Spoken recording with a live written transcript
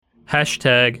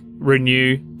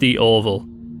Renew the Orville.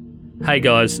 Hey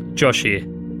guys, Josh here.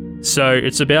 So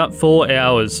it's about 4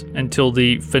 hours until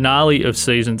the finale of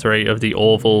Season 3 of The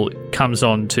Orville comes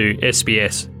on to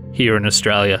SBS here in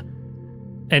Australia.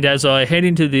 And as I head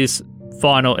into this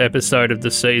final episode of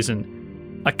the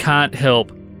season, I can't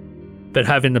help but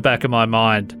have in the back of my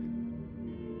mind,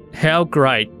 how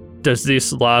great does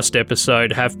this last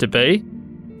episode have to be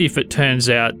if it turns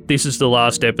out this is the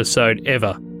last episode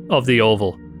ever of The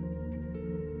Orville?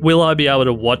 Will I be able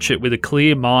to watch it with a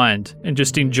clear mind and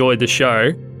just enjoy the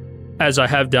show as I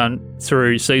have done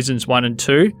through seasons 1 and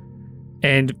 2,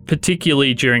 and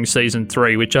particularly during season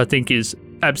 3, which I think is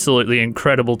absolutely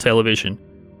incredible television?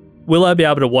 Will I be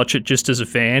able to watch it just as a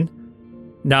fan,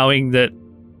 knowing that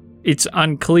it's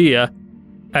unclear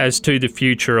as to the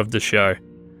future of the show?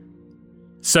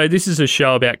 So this is a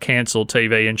show about cancelled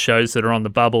TV and shows that are on the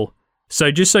bubble. So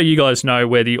just so you guys know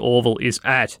where The Orville is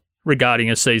at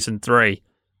regarding a season 3,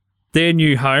 their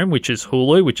new home, which is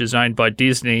Hulu, which is owned by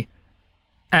Disney,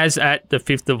 as at the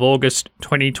 5th of August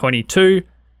 2022,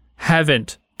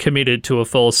 haven't committed to a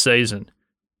fourth season.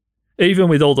 Even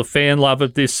with all the fan love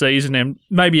of this season, and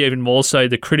maybe even more so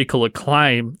the critical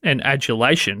acclaim and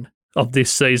adulation of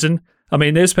this season, I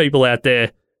mean, there's people out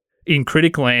there in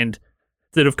critic land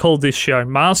that have called this show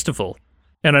masterful.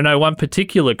 And I know one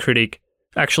particular critic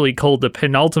actually called the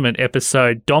penultimate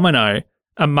episode, Domino,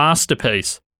 a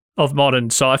masterpiece of modern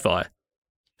sci-fi.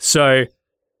 So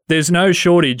there's no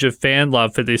shortage of fan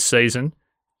love for this season,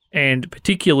 and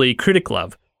particularly critic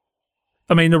love.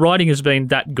 I mean, the writing has been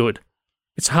that good.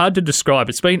 It's hard to describe.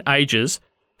 It's been ages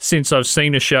since I've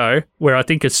seen a show where I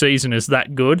think a season is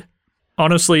that good.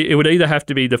 Honestly, it would either have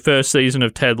to be the first season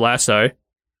of Ted Lasso,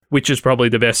 which is probably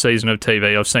the best season of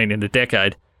TV I've seen in a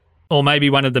decade, or maybe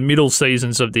one of the middle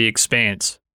seasons of The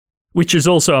Expanse, which is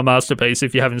also a masterpiece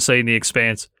if you haven't seen The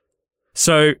Expanse.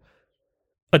 So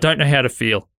I don't know how to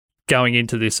feel going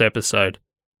into this episode.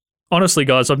 Honestly,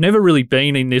 guys, I've never really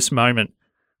been in this moment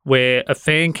where a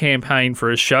fan campaign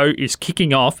for a show is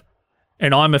kicking off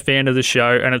and I'm a fan of the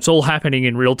show and it's all happening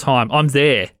in real time. I'm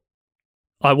there.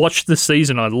 I watched the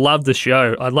season. I love the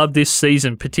show. I love this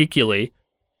season particularly,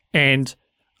 and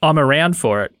I'm around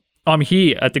for it. I'm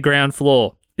here at the ground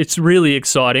floor. It's really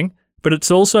exciting, but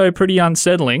it's also pretty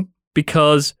unsettling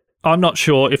because I'm not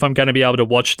sure if I'm going to be able to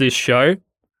watch this show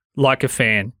like a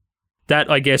fan.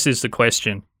 That, I guess, is the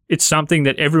question. It's something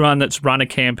that everyone that's run a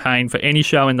campaign for any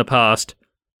show in the past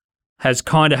has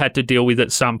kind of had to deal with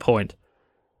at some point.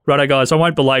 Righto, guys, I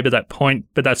won't belabor that point,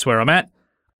 but that's where I'm at.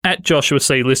 At Joshua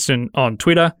C. Liston on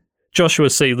Twitter,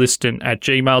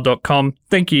 joshua.c.liston@gmail.com.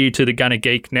 Thank you to the Gunner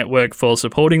Geek Network for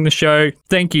supporting the show.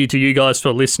 Thank you to you guys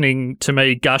for listening to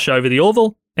me gush over The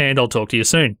Orville, and I'll talk to you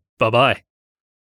soon. Bye-bye.